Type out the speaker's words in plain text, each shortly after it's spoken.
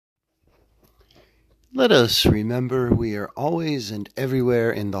Let us remember we are always and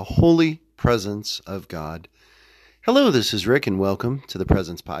everywhere in the holy presence of God. Hello, this is Rick, and welcome to the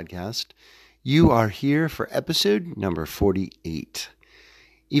Presence Podcast. You are here for episode number 48.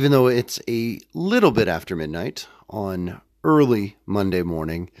 Even though it's a little bit after midnight on early Monday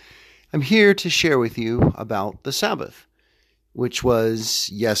morning, I'm here to share with you about the Sabbath, which was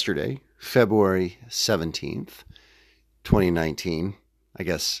yesterday, February 17th, 2019. I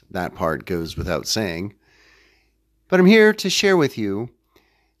guess that part goes without saying. But I'm here to share with you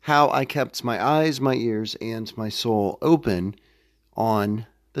how I kept my eyes, my ears, and my soul open on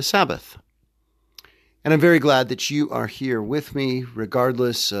the Sabbath. And I'm very glad that you are here with me,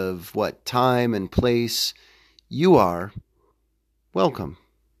 regardless of what time and place you are. Welcome.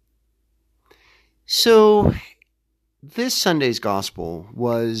 So, this Sunday's gospel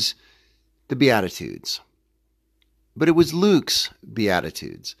was the Beatitudes. But it was Luke's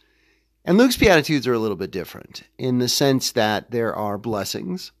Beatitudes. And Luke's Beatitudes are a little bit different in the sense that there are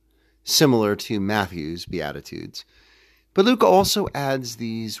blessings similar to Matthew's Beatitudes. But Luke also adds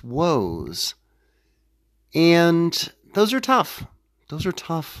these woes. And those are tough. Those are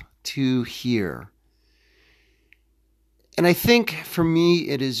tough to hear. And I think for me,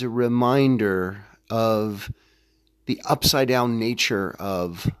 it is a reminder of the upside down nature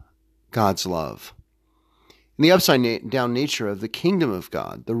of God's love. And the upside down nature of the kingdom of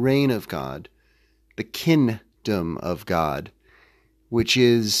God, the reign of God, the kingdom of God, which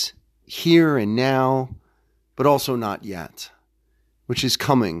is here and now, but also not yet, which is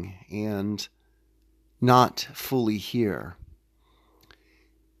coming and not fully here.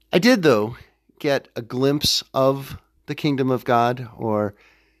 I did, though, get a glimpse of the kingdom of God, or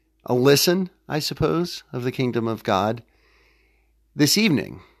a listen, I suppose, of the kingdom of God this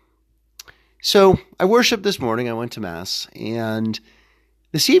evening. So I worshiped this morning, I went to Mass, and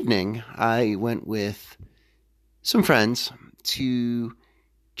this evening I went with some friends to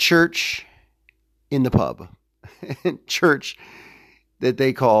church in the pub, church that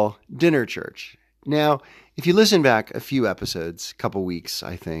they call dinner church. Now, if you listen back a few episodes, a couple weeks,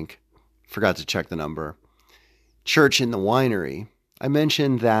 I think, forgot to check the number, Church in the Winery, I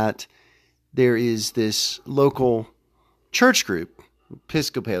mentioned that there is this local church group,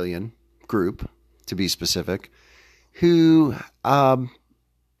 Episcopalian group, to be specific, who does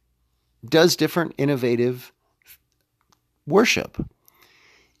different innovative worship.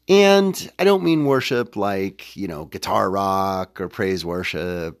 And I don't mean worship like, guitar rock or praise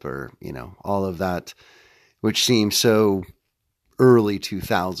worship or, all of that, which seems so early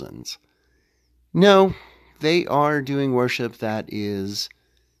 2000s. No, they are doing worship that is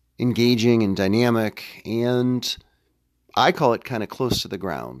engaging and dynamic, and I call it kind of close to the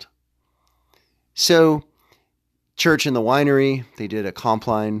ground. So, Church in the Winery, they did a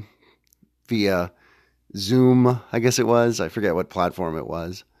compline via Zoom, I guess it was. I forget what platform it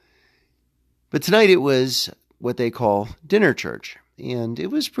was. But tonight it was what they call dinner church, and it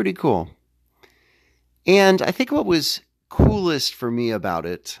was pretty cool. And I think what was coolest for me about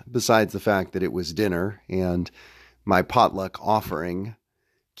it, besides the fact that it was dinner and my potluck offering,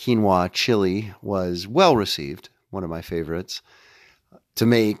 quinoa chili, was well received, one of my favorites to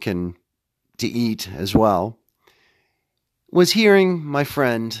make and to eat as well, was hearing my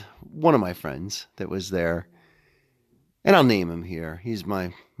friend, one of my friends that was there, and I'll name him here. He's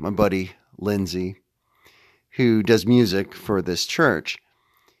my buddy, Lindsay, who does music for this church.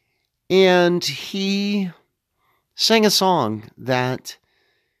 And he sang a song that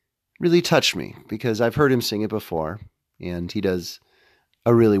really touched me because I've heard him sing it before, and he does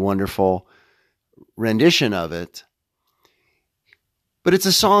a really wonderful rendition of it. But it's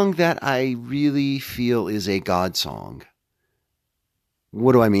a song that I really feel is a God song.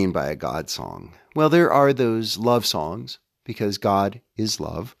 What do I mean by a God song? Well, there are those love songs, because God is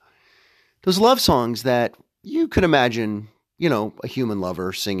love. Those love songs that you could imagine, a human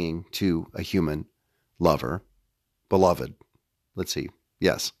lover singing to a human lover, beloved. Let's see.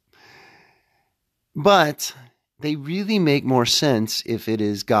 Yes. But they really make more sense if it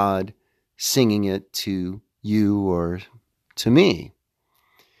is God singing it to you or to me.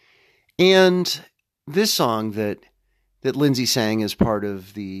 And this song that Lindsay sang as part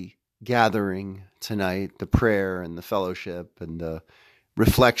of the gathering tonight, the prayer and the fellowship and the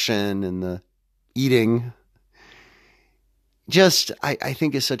reflection and the eating, I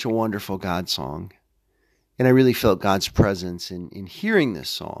think is such a wonderful God song. And I really felt God's presence in hearing this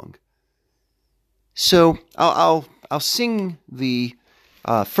song. So I'll sing the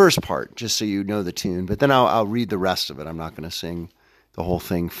first part just so you know the tune, but then I'll read the rest of it. I'm not going to sing the whole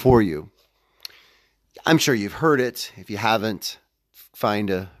thing for you. I'm sure you've heard it. If you haven't, find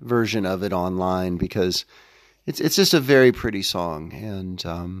a version of it online because it's just a very pretty song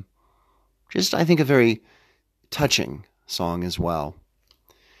and just, I think, a very touching song as well.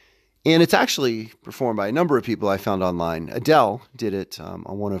 And it's actually performed by a number of people I found online. Adele did it on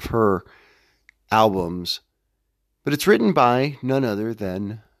one of her albums, but it's written by none other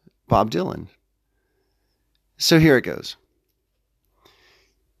than Bob Dylan. So here it goes.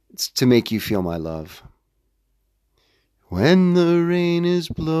 It's To Make You Feel My Love. When the rain is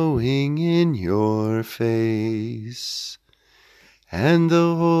blowing in your face, and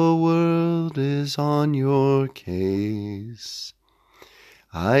the whole world is on your case,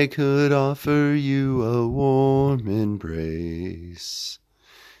 I could offer you a warm embrace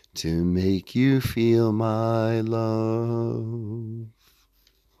to make you feel my love.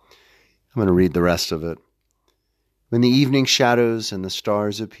 I'm going to read the rest of it. When the evening shadows and the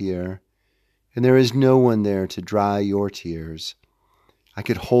stars appear, and there is no one there to dry your tears, I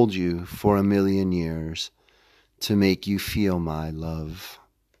could hold you for 1,000,000 years to make you feel my love.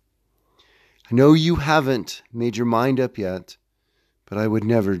 I know you haven't made your mind up yet, but I would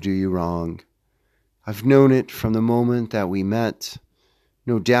never do you wrong. I've known it from the moment that we met,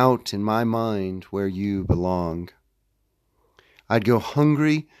 no doubt in my mind where you belong. I'd go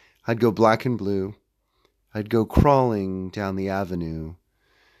hungry, I'd go black and blue, I'd go crawling down the avenue.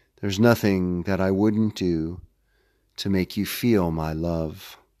 There's nothing that I wouldn't do to make you feel my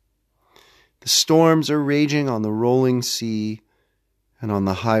love. The storms are raging on the rolling sea and on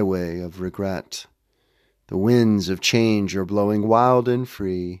the highway of regret. The winds of change are blowing wild and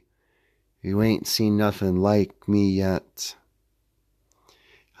free. You ain't seen nothing like me yet.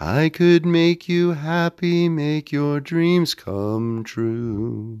 I could make you happy, make your dreams come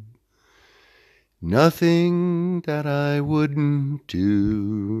true. Nothing that I wouldn't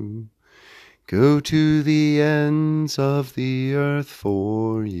do. Go to the ends of the earth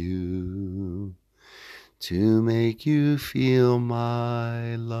for you to make you feel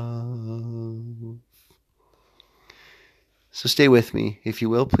my love. So stay with me, if you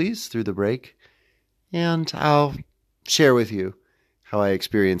will, please, through the break, and I'll share with you how I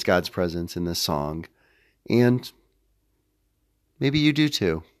experience God's presence in this song, and maybe you do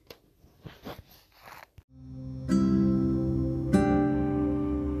too.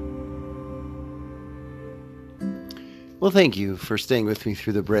 Well, thank you for staying with me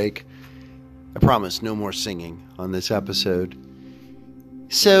through the break. I promise no more singing on this episode.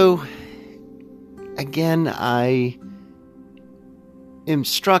 So, again, I am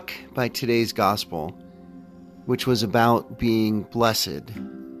struck by today's gospel, which was about being blessed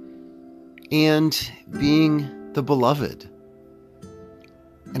and being the beloved.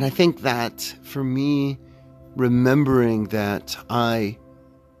 And I think that for me, remembering that I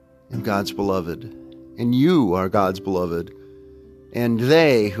am God's beloved, and you are God's beloved, and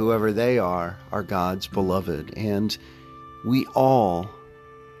they, whoever they are God's beloved. And we all,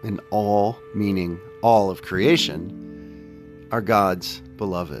 and all meaning all of creation, are God's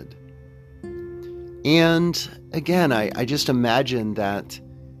beloved. And again, I just imagine that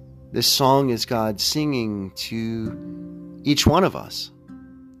this song is God singing to each one of us.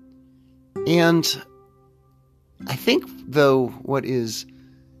 And I think, though, what is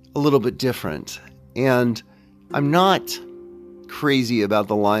a little bit different, and I'm not crazy about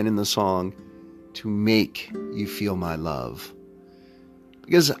the line in the song, to make you feel my love,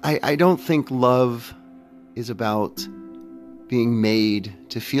 because I don't think love is about being made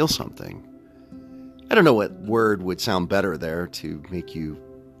to feel something. I don't know what word would sound better there to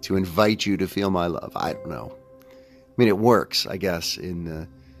invite you to feel my love. I don't know. I mean, it works, I guess, in the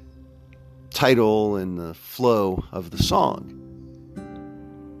title and the flow of the song.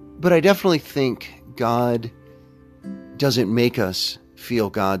 But I definitely think God doesn't make us feel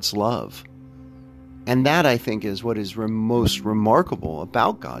God's love. And that, I think, is what is most remarkable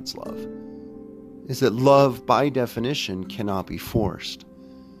about God's love, is that love, by definition, cannot be forced.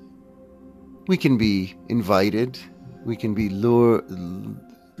 We can be invited, we can be lured,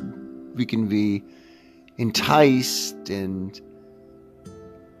 we can be enticed and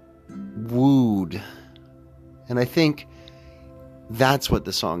wooed. And I think that's what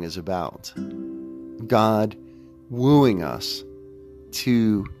the song is about. God wooing us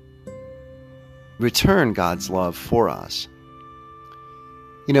to return God's love for us.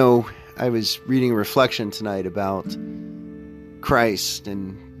 You know, I was reading a reflection tonight about Christ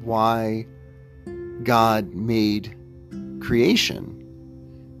and why God made creation.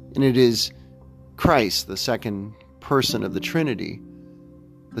 And it is Christ, the second person of the Trinity,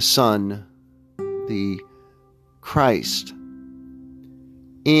 the Son, the Christ.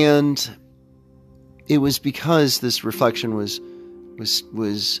 And it was because this reflection was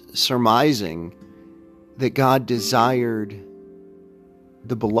was surmising that God desired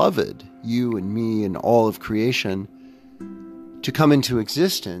the beloved, you and me and all of creation, to come into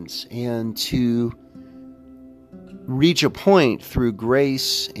existence and to reach a point through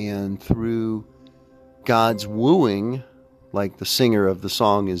grace and through God's wooing, like the singer of the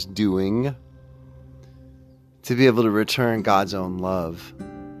song is doing, to be able to return God's own love.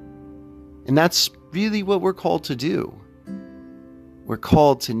 And that's really what we're called to do. We're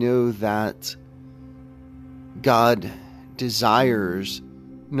called to know that God desires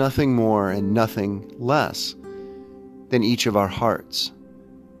nothing more and nothing less than each of our hearts.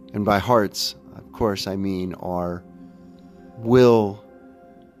 And by hearts, of course, I mean our will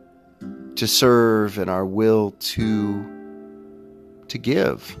to serve and our will to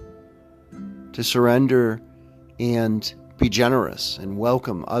give, to surrender and be generous and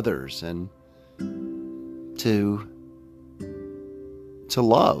welcome others and to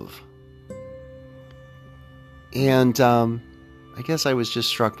love. And I guess I was just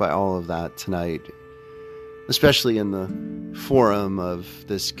struck by all of that tonight, especially in the forum of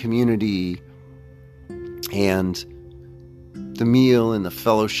this community and the meal and the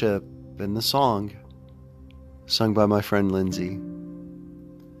fellowship and the song sung by my friend Lindsay.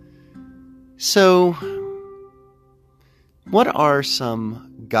 So, what are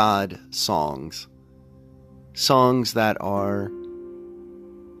some God songs? Songs that are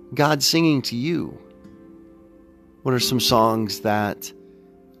God singing to you? What are some songs that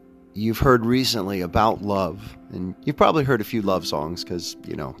you've heard recently about love? And you've probably heard a few love songs because,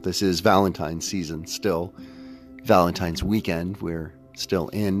 this is Valentine's season still. Valentine's weekend we're still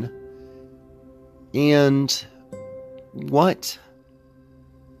in. And what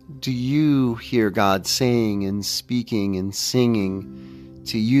do you hear God saying and speaking and singing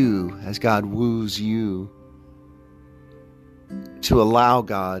to you as God woos you to allow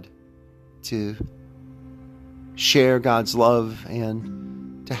God to share God's love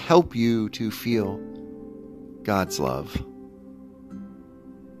and to help you to feel God's love?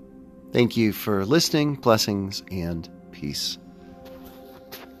 Thank you for listening. Blessings and peace.